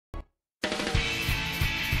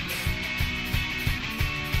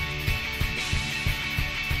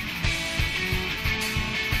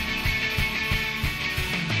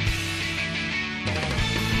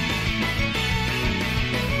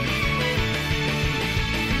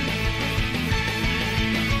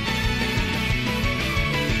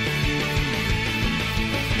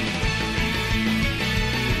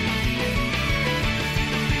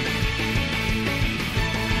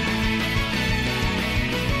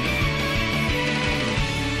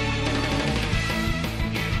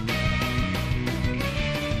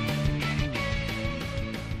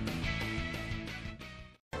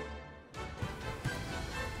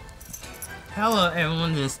Hello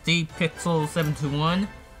everyone, this is Steve Pixel 721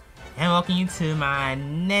 and welcome you to my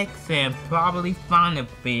next and probably final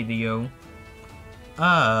video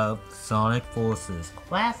of Sonic Forces.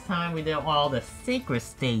 Last time we did all the secret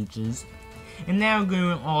stages and now we're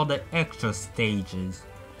doing all the extra stages.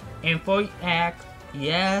 And for Act,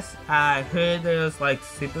 yes, I heard there's like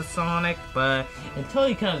Super Sonic, but until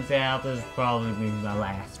he comes out, this will probably be my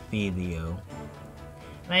last video.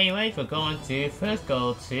 Anyways, we're going to first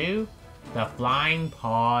go to the Flying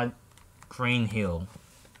Pod Crane Hill.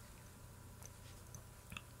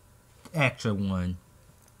 Extra one.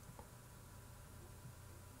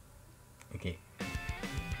 Okay.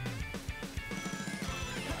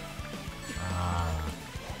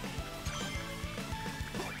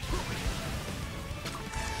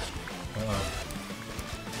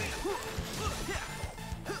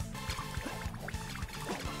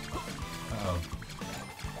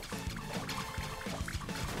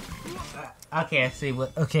 Okay, I see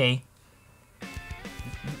what. Okay.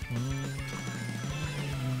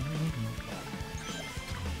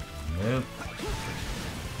 Nope.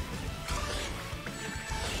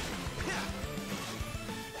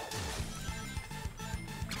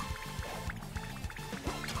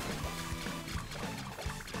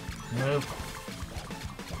 Nope.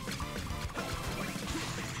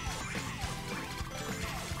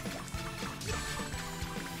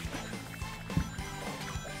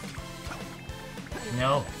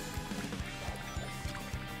 No.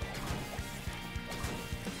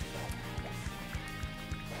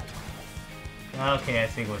 Okay, I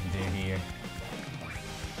see what to do here.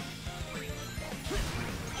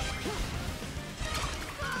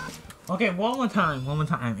 Okay, one more time,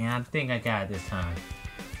 and I think I got it this time.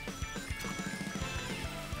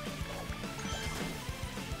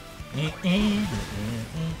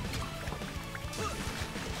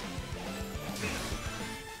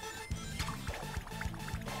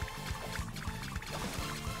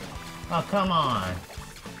 Oh, come on.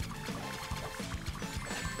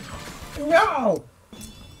 No!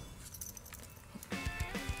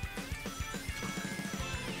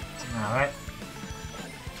 Alright.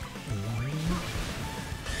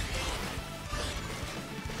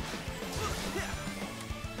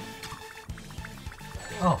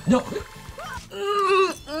 Oh, no!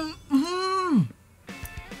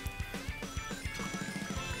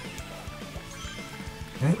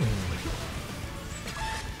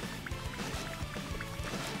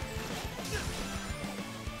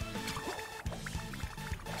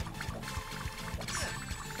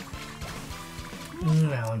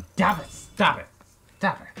 No, stop it, stop it,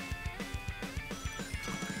 stop it.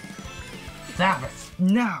 Stop it,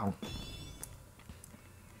 no!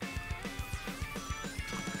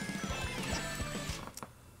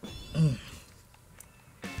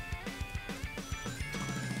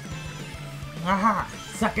 Aha,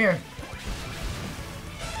 sucker!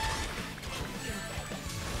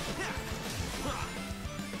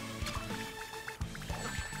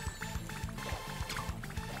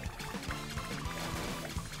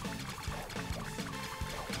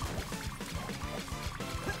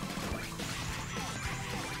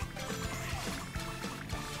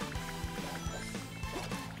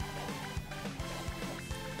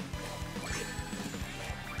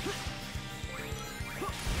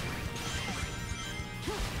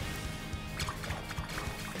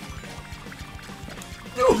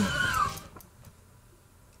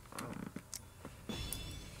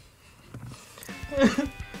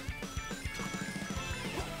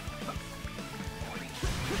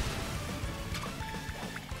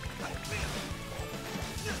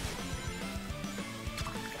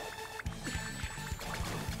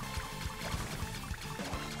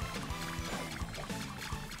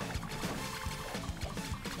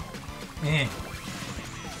 Eh.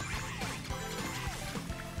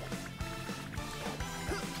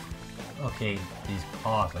 Okay, these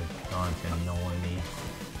paws are going to annoy me.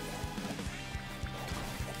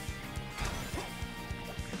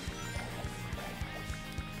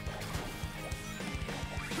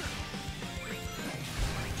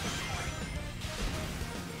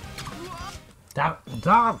 Stop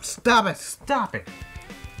it, stop it!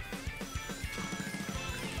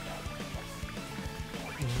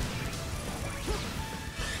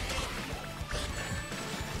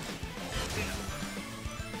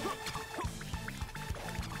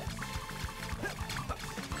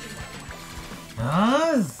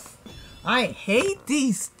 I hate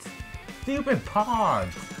these stupid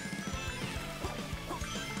pods.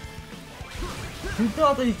 Who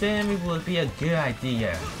thought these enemies would be a good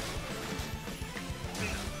idea?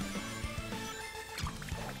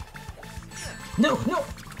 No, no!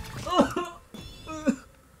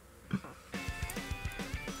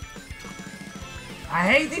 I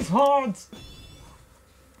hate these horns!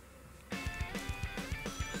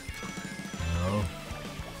 No.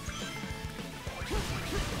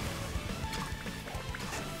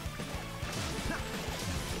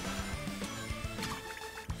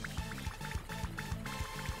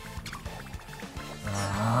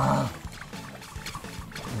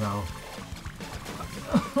 No.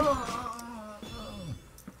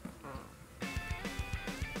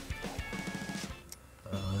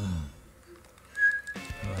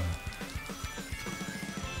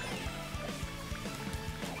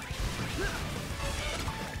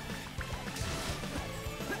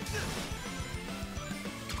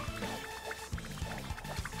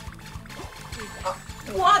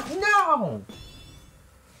 What? No!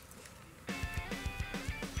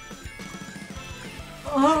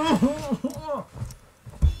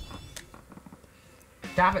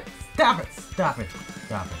 Stop it! Stop it! Stop it!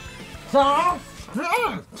 Stop it! Stop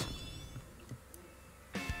it!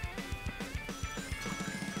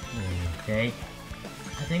 Okay.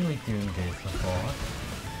 I think we do this before.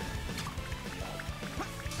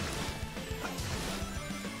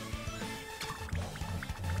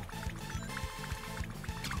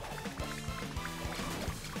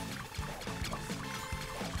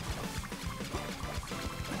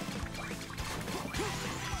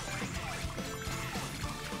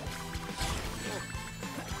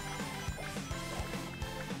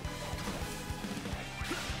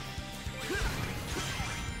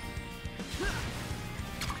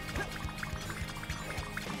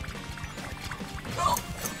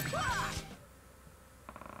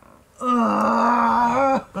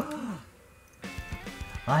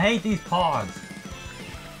 I hate these pods.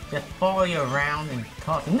 Just follow you around and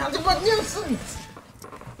causing nothing but nuisance.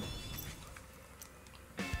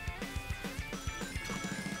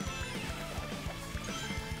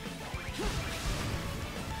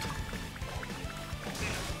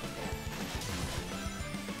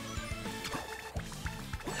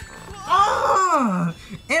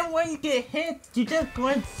 And when you get hit, you just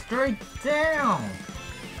went straight down.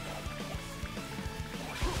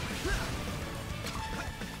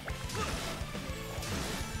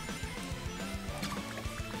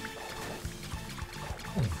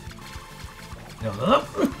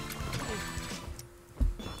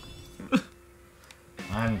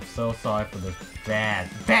 I'm so sorry for this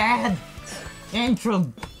bad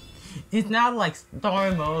intro. It's not like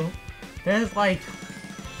story mode. There's like,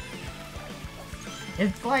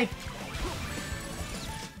 it's like,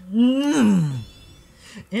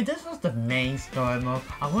 if this was the main story mode,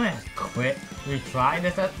 I would have quit, retry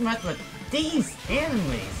this as much, but these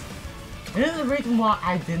enemies. This is the reason why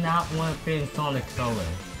I did not want to finish Sonic Colors.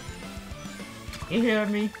 You hear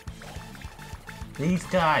me? These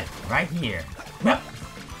guys, right here.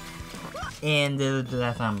 And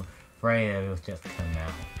that's I'm afraid it was just coming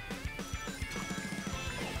out.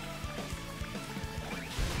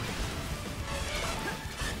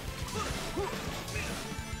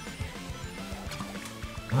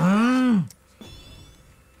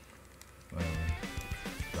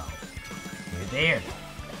 You're there.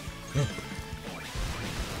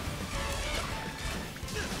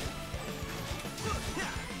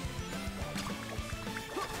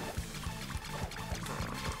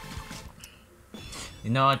 You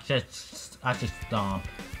know, I should stomp.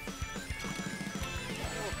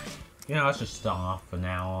 You know, I should stomp from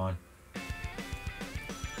now on.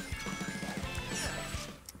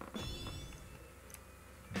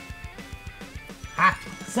 Ha!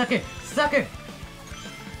 Suck it! Suck it!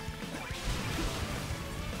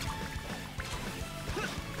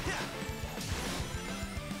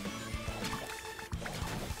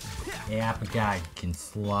 The apple guy can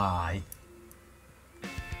slide.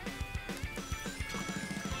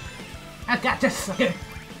 I got this sucker!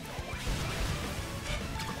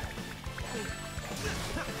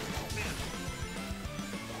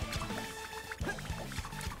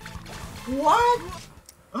 What?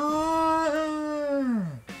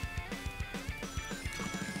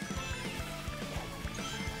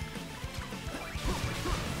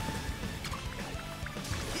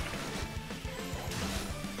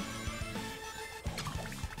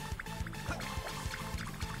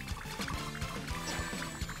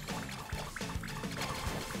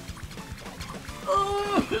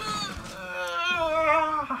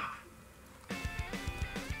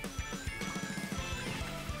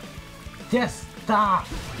 Just stop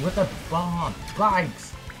with the bomb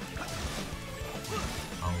bikes.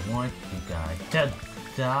 I want you guys to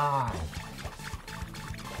die.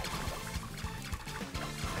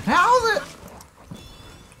 How's it?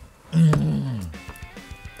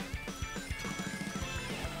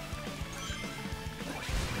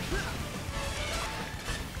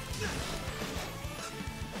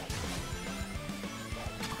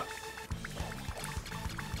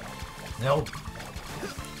 Nope.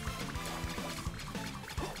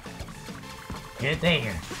 Get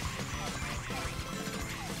there.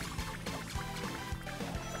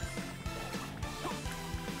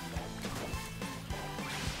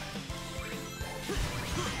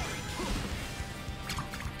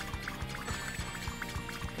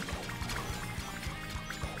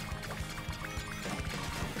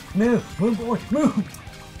 Move! Move, boy! Move!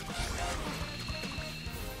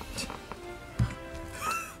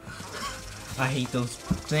 I hate those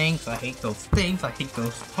things, I hate those things, I hate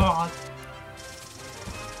those paws.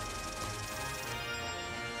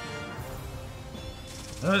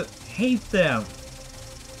 I hate them.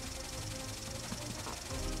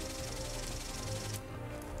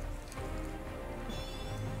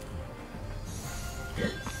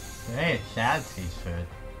 Hey, a Chad t-shirt.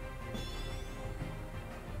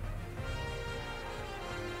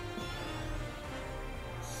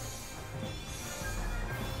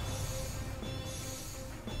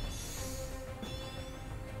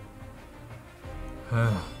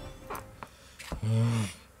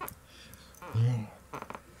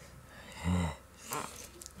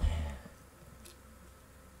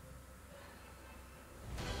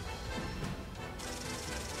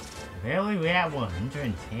 Really? We're at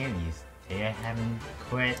 110. You still haven't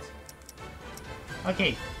quit?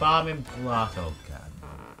 Okay, Bob and Block. Oh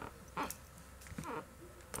god.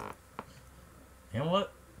 And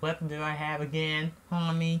what weapon do I have again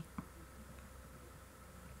on me?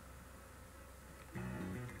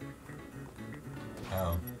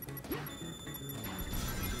 Oh.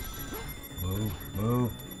 Move,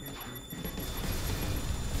 move.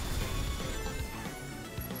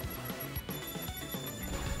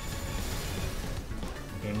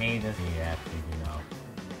 Okay, maybe this is after, you know.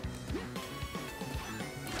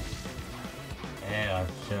 Yeah,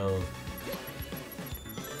 I've chose.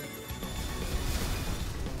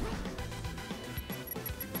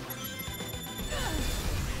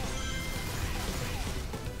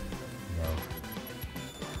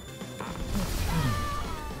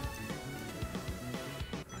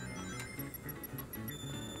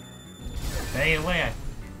 Stay away.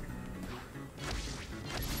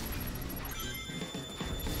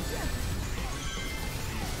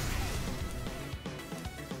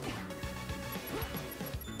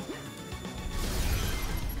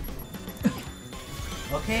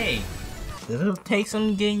 Okay, this'll take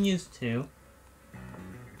some getting used to.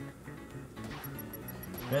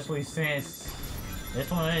 Especially since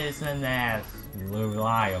this one isn't as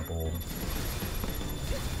reliable.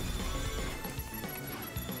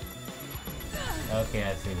 Okay,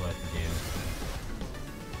 I see what to do.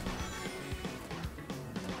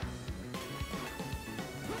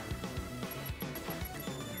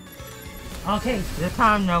 Okay, this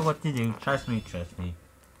time I know what to do. Trust me, trust me.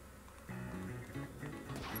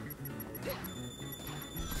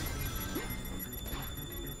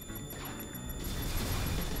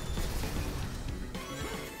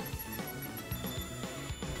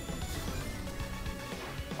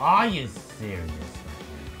 Are you serious?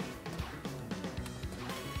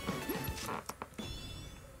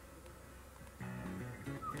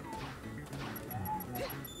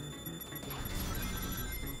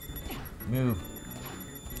 Move.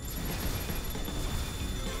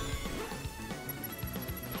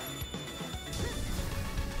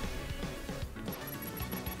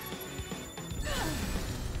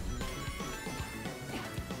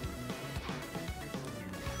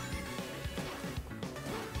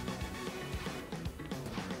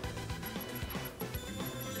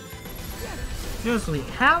 Seriously,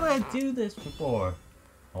 how did I do this before?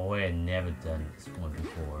 Oh, I had never done this one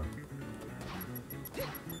before.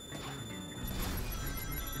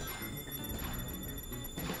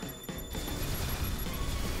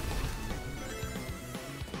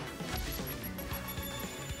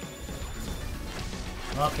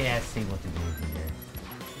 Okay, I see what to do here.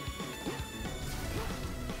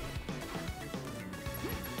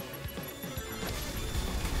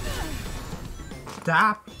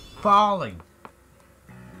 Stop falling!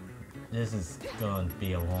 This is going to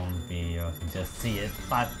be a long video. You can just see it.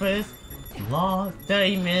 My first long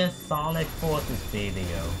 30-minute Sonic Forces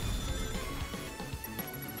video.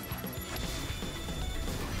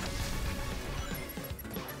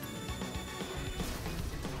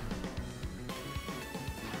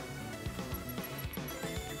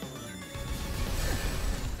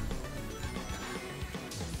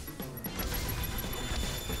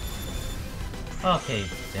 Okay,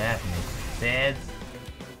 that makes sense.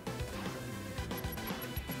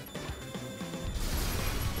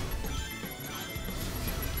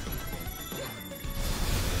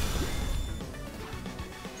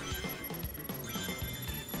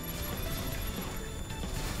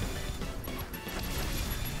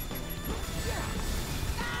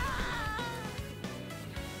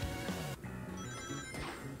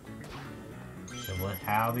 what?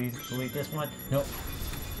 How do you delete this one? Nope.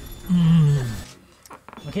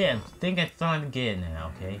 Okay, I think it's time to get it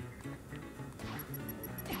now, okay?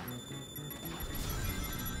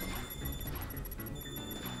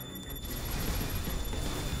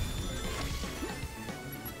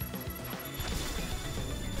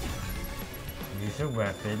 Use your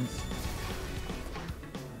weapons.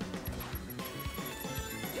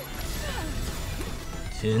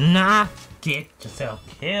 Do not get yourself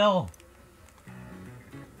killed.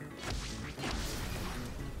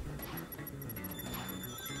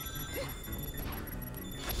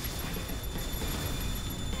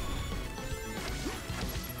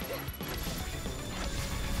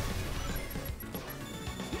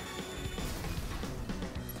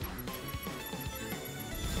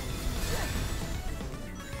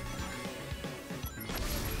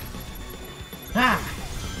 Ah!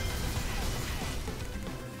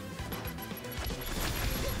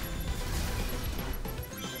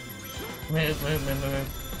 Move.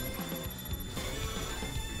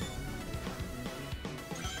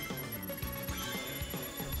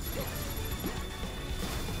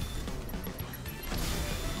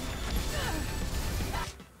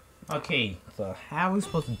 Okay, so how are we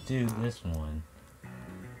supposed to do this one?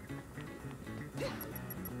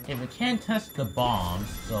 If we can't touch the bombs,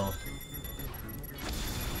 so...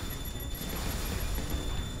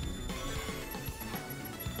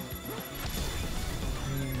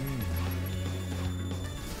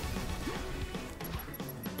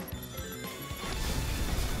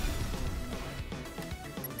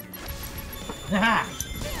 Ah!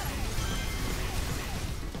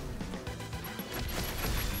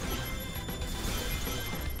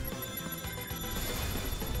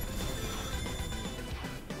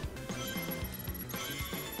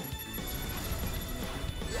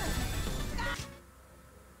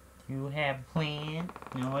 You have a plan?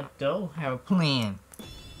 No, I don't have a plan.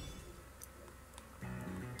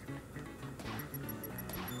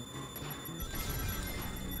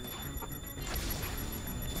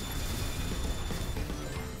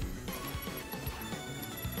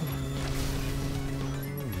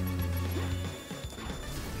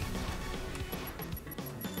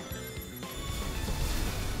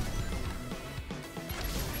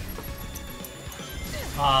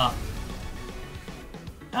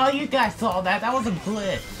 Oh, you guys saw that. That was a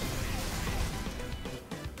glitch.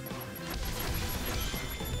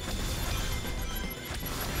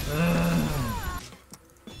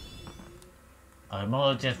 I'm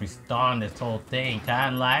gonna just restart this whole thing,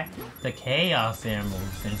 kinda like the Chaos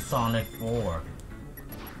Emeralds in Sonic 4.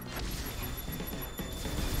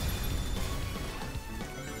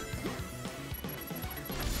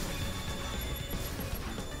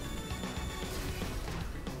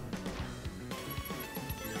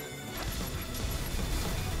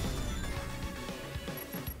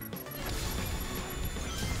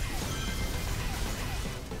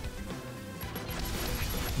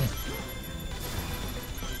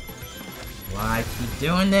 Why keep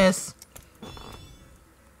doing this?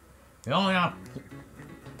 We're only on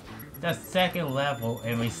the second level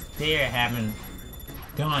and we still haven't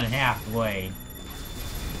gone halfway.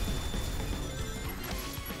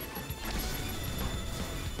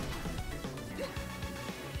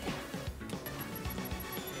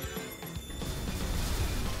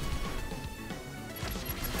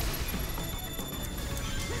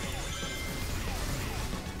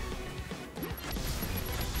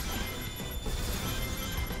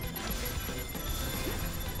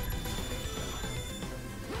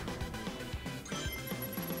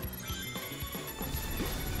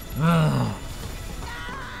 Now,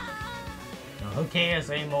 who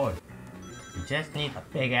cares anymore? We just need to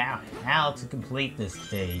figure out how to complete this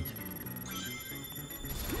stage.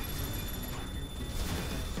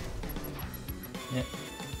 Yeah.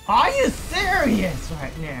 Are you serious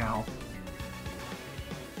right now?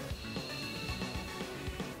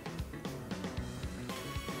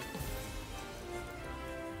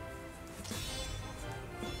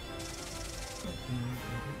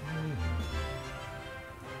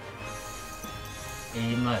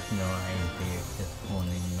 You must know I am very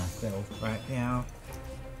disappointed in myself right now.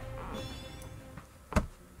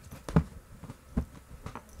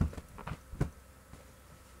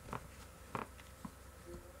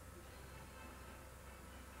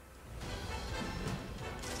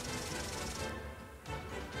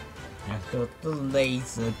 I got the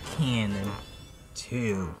laser cannon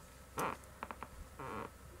too.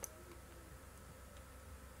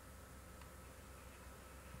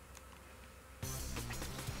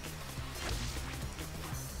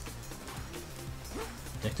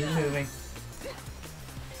 Just keep moving.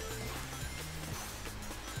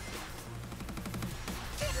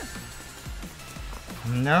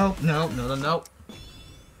 Nope, nope, no, no, nope.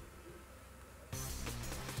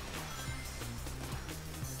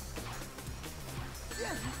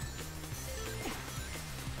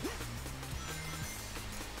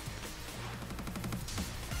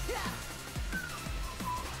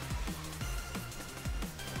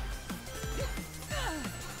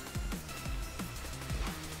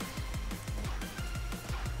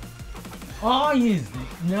 Oh, he's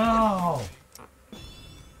no.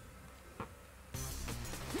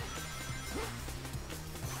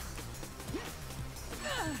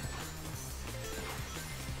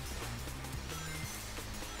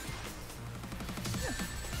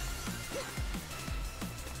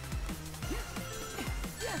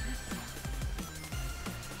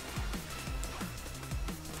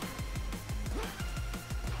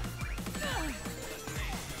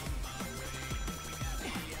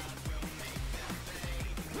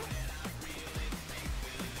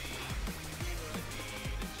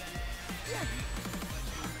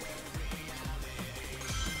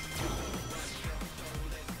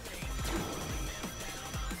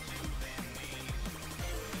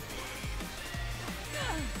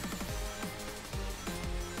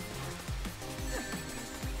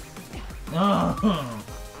 Oh.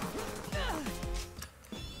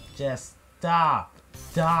 Just stop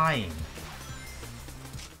dying.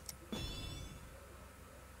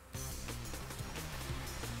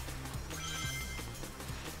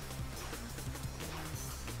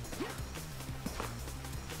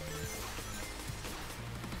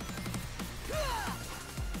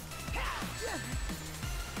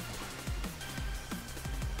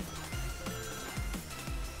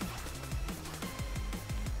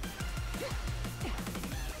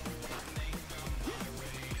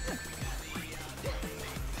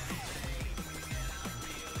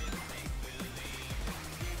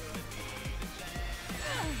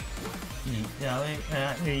 Yelling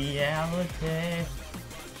at reality.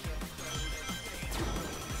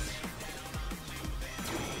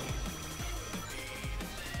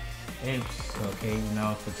 Oops, okay,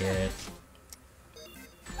 no, forget it.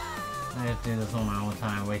 I have to do this on my own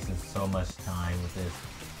time, wasting so much time with this.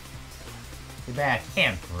 Too bad I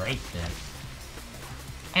can't break this.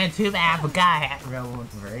 And too bad I forgot I had Rebel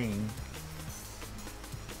Ring.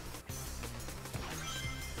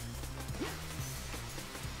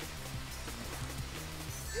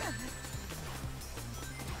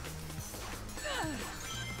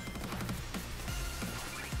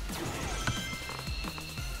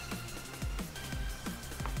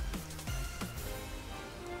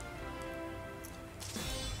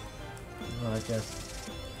 Well,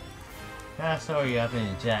 gotta throw you up in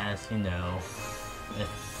just, you know, the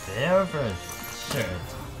silver shirt.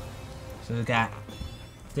 So we got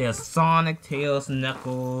there's Sonic, Tails,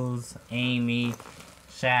 Knuckles, Amy,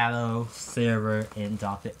 Shadow, Silver, and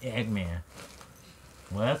Dr. Eggman.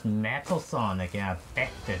 Well, that's Metal Sonic and I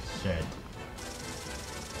bet that shit.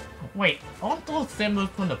 Wait, aren't those symbols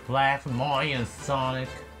from the Black Mario and Sonic?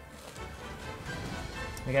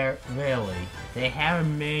 Like, really? They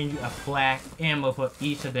haven't made a black emblem for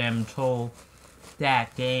each of them until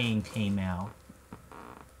that game came out.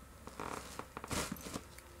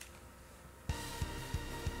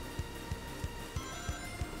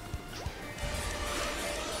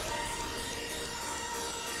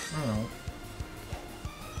 Oh.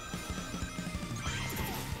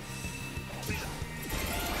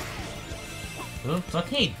 Oops,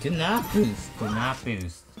 okay, do not boost, do not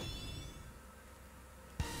boost.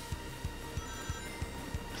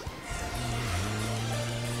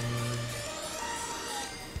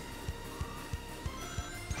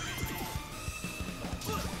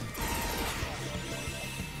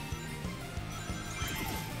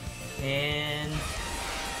 And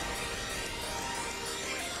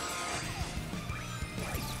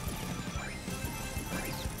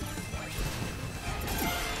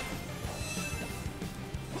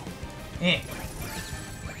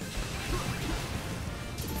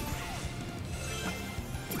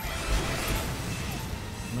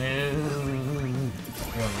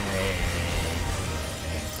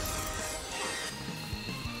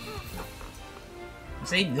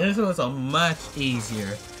see, this was a much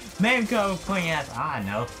easier. Maybe go playing as, I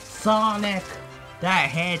know, Sonic the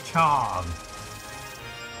Hedgehog.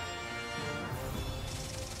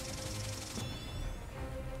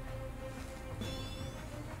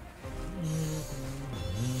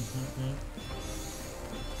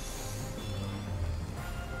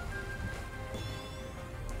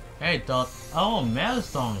 Hey, thought, oh, Metal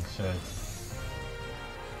Sonic shirt.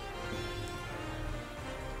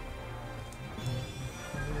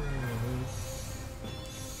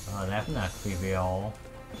 Oh, that's not creepy at all.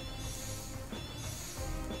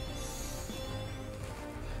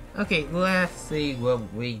 Okay, let's see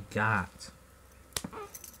what we got.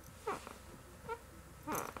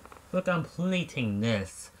 For completing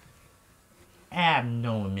this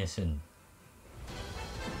abnormal mission.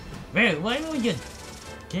 Wait, why don't we just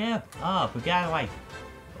give up? We gotta like,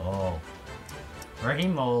 oh, 30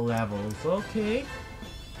 more levels, okay.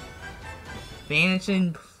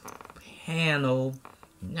 Finishing panel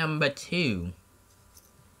number 2.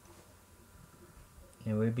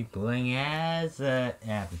 And we'll be playing as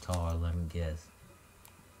Avatar, let me guess.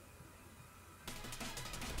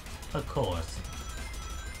 Of course.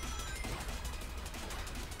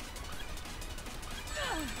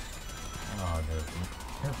 Oh,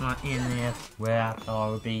 that's not in there where I thought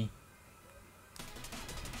it would be.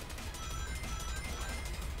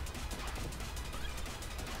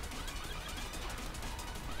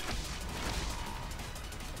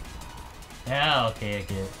 Yeah, okay,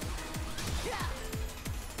 okay.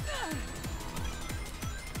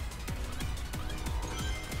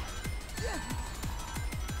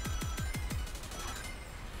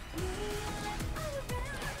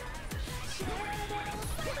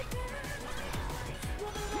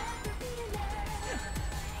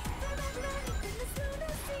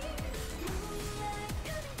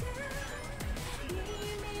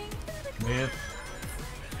 Move.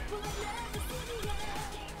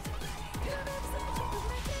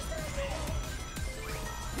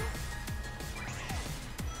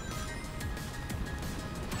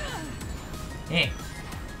 Hey,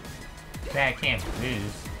 that can't lose.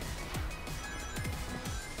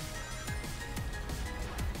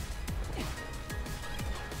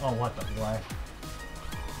 Oh, what the what?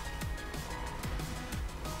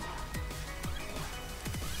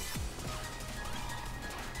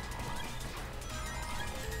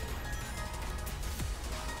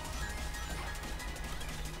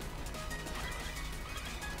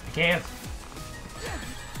 Can't.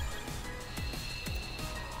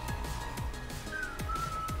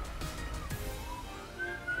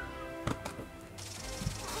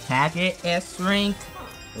 Packet S rank?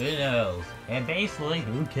 Who knows? And basically,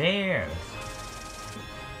 who cares?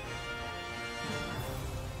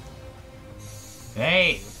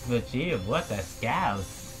 Hey, but gee, what the scouts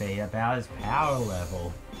say about his power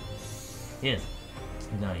level? It's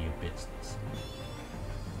none of your business.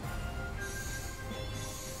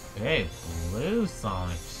 Hey, blue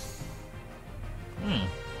Sonics.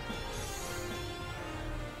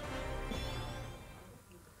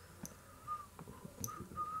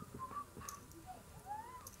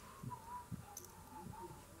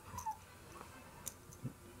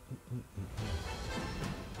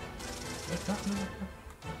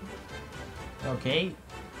 Okay,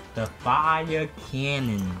 the Fire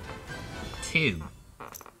Cannon 2.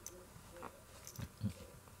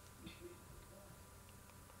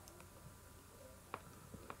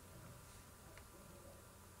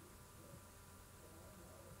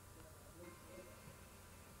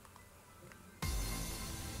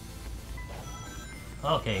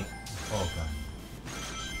 Okay, oh god.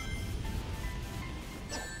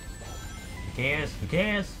 Who cares? Who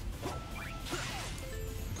cares?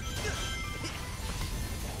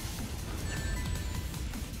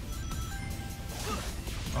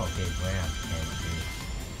 Okay, ground can't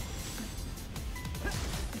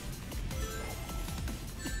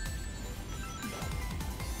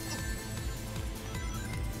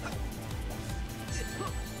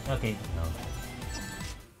do. Okay, no.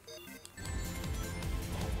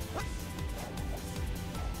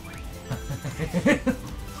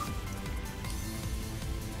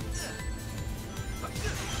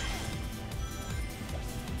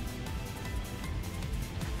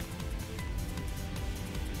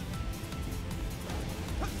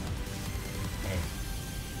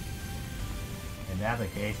 In that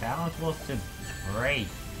case, how am I supposed to break?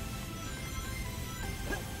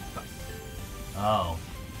 Oh.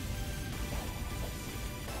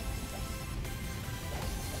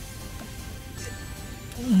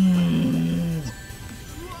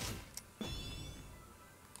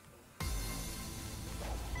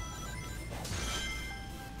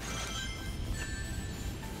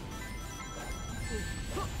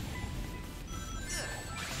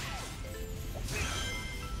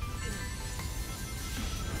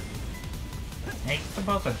 Hey, it's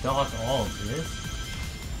supposed to dodge all of this.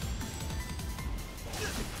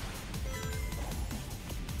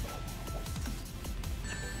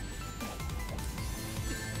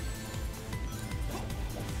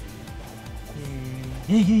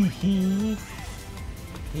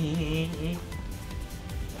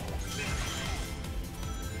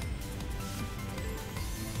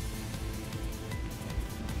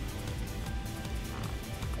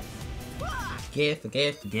 Forget.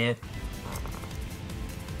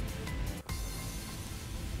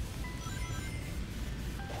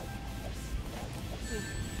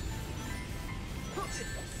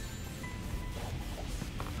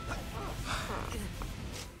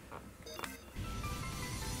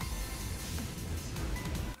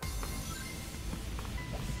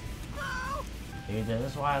 Dude,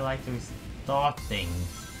 that's why I like to restart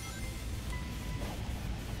things.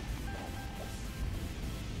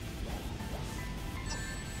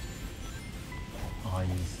 Are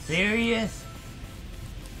you serious?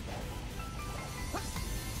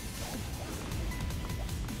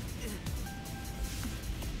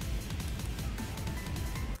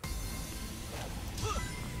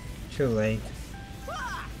 Too late.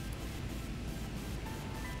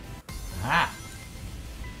 Ah!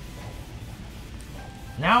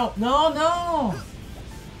 No!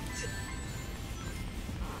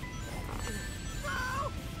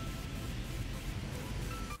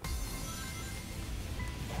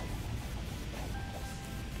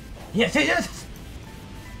 Yes!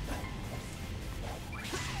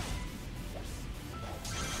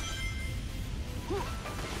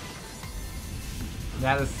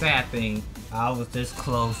 That's a sad thing. I was this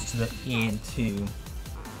close to the end too.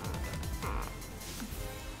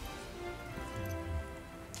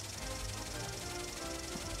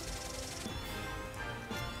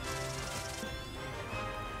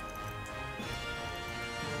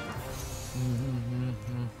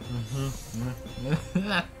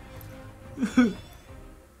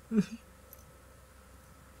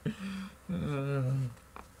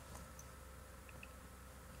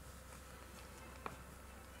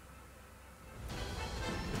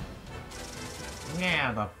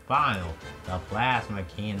 Yeah, the final, the plasma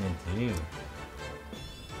cannon too.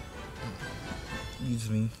 Excuse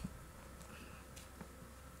me.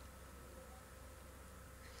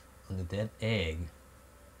 On the dead egg.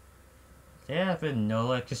 There have been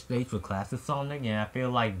no extra space for classes Sonic, and I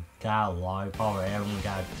feel like got a lollipop or everyone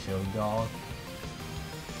got a chill dog.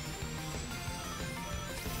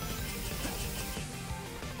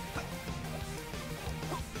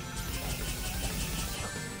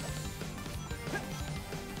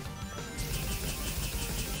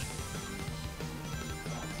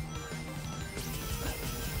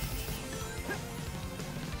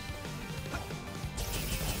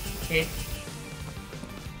 Okay.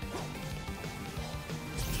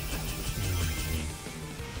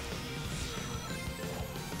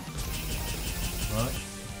 One,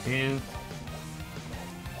 two.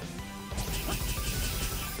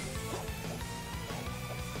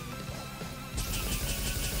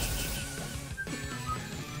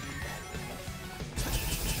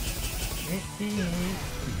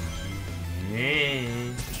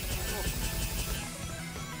 Yeah.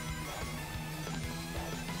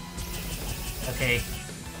 Okay.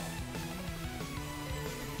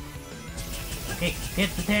 Okay, get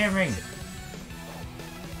the tear ring.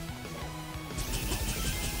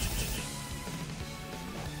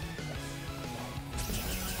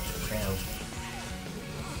 Fail.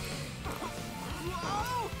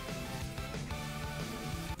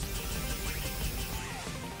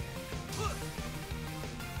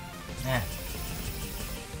 Ah.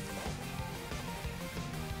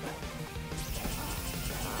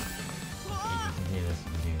 We can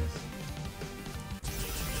do this.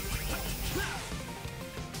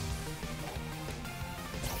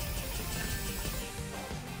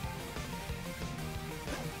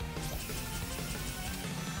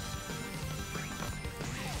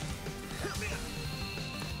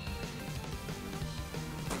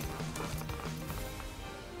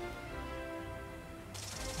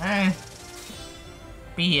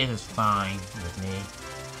 BS is fine with me.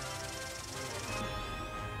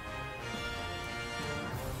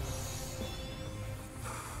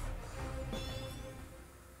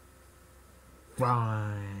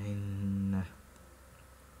 Fine.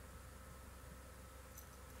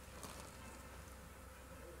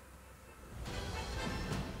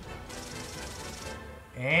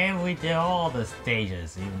 And we did all the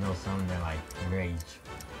stages, even though some of them like rage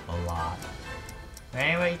a lot.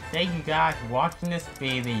 Anyway, thank you guys for watching this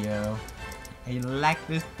video. If you like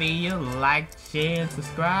this video, like, share, and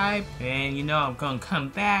subscribe. And you know I'm gonna come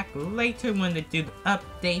back later when they do the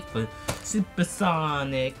update for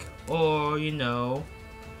Supersonic. Or, you know,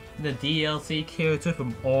 the DLC character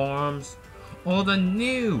from ARMS. Or the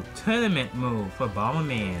new tournament move for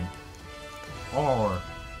Bomberman.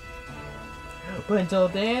 But until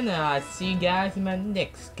then, I'll see you guys in my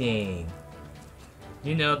next game.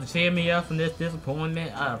 You know, to cheer me up from this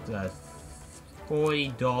disappointment of a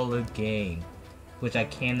 $40 game, which I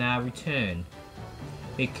cannot return.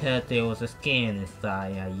 because there was a scan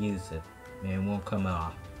inside and I used it and it won't come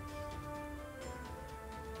off.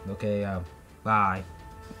 Okay, bye.